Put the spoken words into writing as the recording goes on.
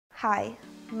Hi,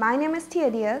 my name is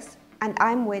Tia Diaz and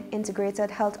I'm with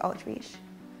Integrated Health Outreach.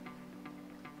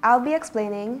 I'll be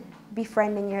explaining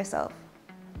befriending yourself.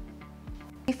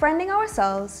 Befriending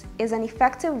ourselves is an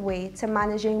effective way to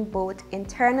managing both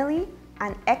internally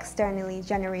and externally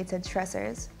generated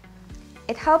stressors.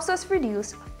 It helps us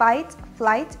reduce fight,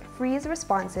 flight, freeze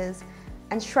responses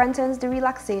and strengthens the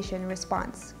relaxation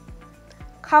response.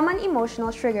 Common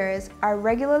emotional triggers are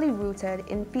regularly rooted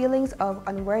in feelings of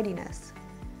unworthiness.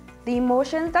 The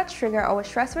emotions that trigger our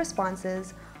stress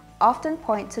responses often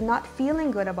point to not feeling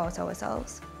good about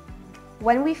ourselves.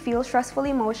 When we feel stressful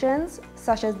emotions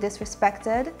such as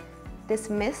disrespected,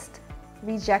 dismissed,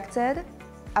 rejected,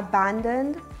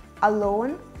 abandoned,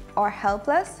 alone, or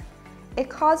helpless, it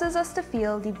causes us to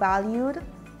feel devalued,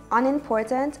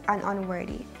 unimportant, and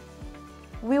unworthy.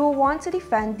 We will want to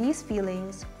defend these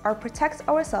feelings or protect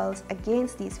ourselves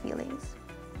against these feelings.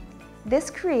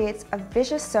 This creates a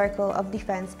vicious circle of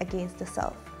defense against the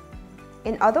self.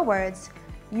 In other words,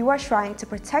 you are trying to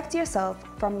protect yourself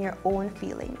from your own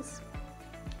feelings.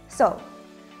 So,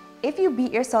 if you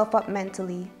beat yourself up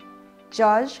mentally,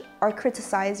 judge or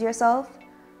criticize yourself,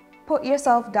 put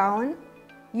yourself down,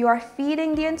 you are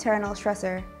feeding the internal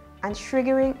stressor and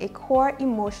triggering a core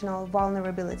emotional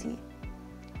vulnerability.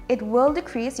 It will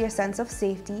decrease your sense of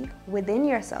safety within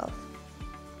yourself.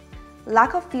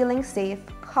 Lack of feeling safe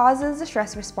causes the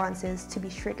stress responses to be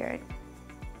triggered.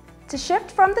 To shift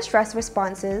from the stress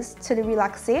responses to the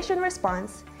relaxation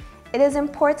response, it is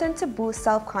important to boost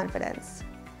self-confidence.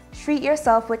 Treat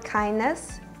yourself with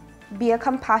kindness, be a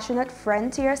compassionate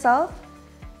friend to yourself,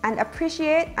 and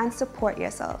appreciate and support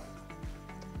yourself.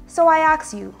 So I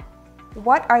ask you,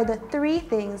 what are the 3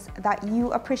 things that you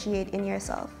appreciate in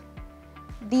yourself?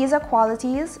 These are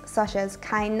qualities such as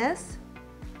kindness,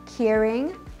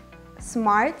 caring,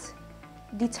 smart,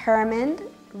 determined,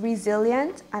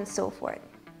 resilient, and so forth.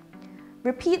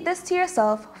 Repeat this to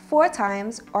yourself 4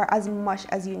 times or as much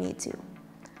as you need to.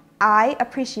 I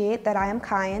appreciate that I am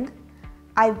kind.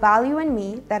 I value in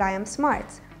me that I am smart.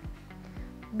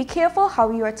 Be careful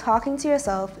how you are talking to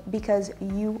yourself because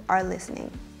you are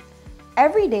listening.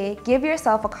 Every day, give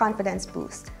yourself a confidence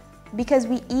boost because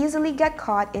we easily get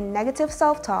caught in negative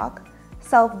self-talk,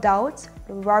 self-doubt,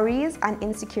 worries, and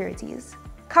insecurities.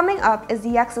 Coming up is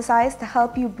the exercise to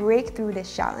help you break through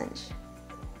this challenge.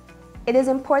 It is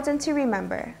important to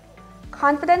remember,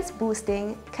 confidence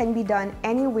boosting can be done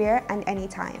anywhere and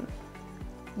anytime.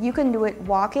 You can do it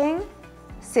walking,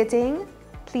 sitting,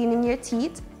 cleaning your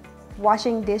teeth,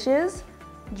 washing dishes,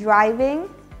 driving,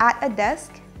 at a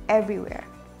desk, everywhere.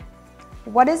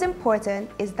 What is important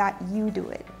is that you do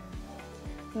it.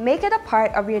 Make it a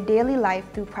part of your daily life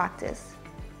through practice.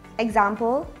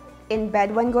 Example, in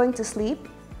bed when going to sleep,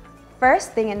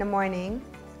 first thing in the morning,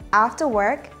 after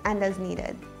work, and as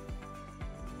needed.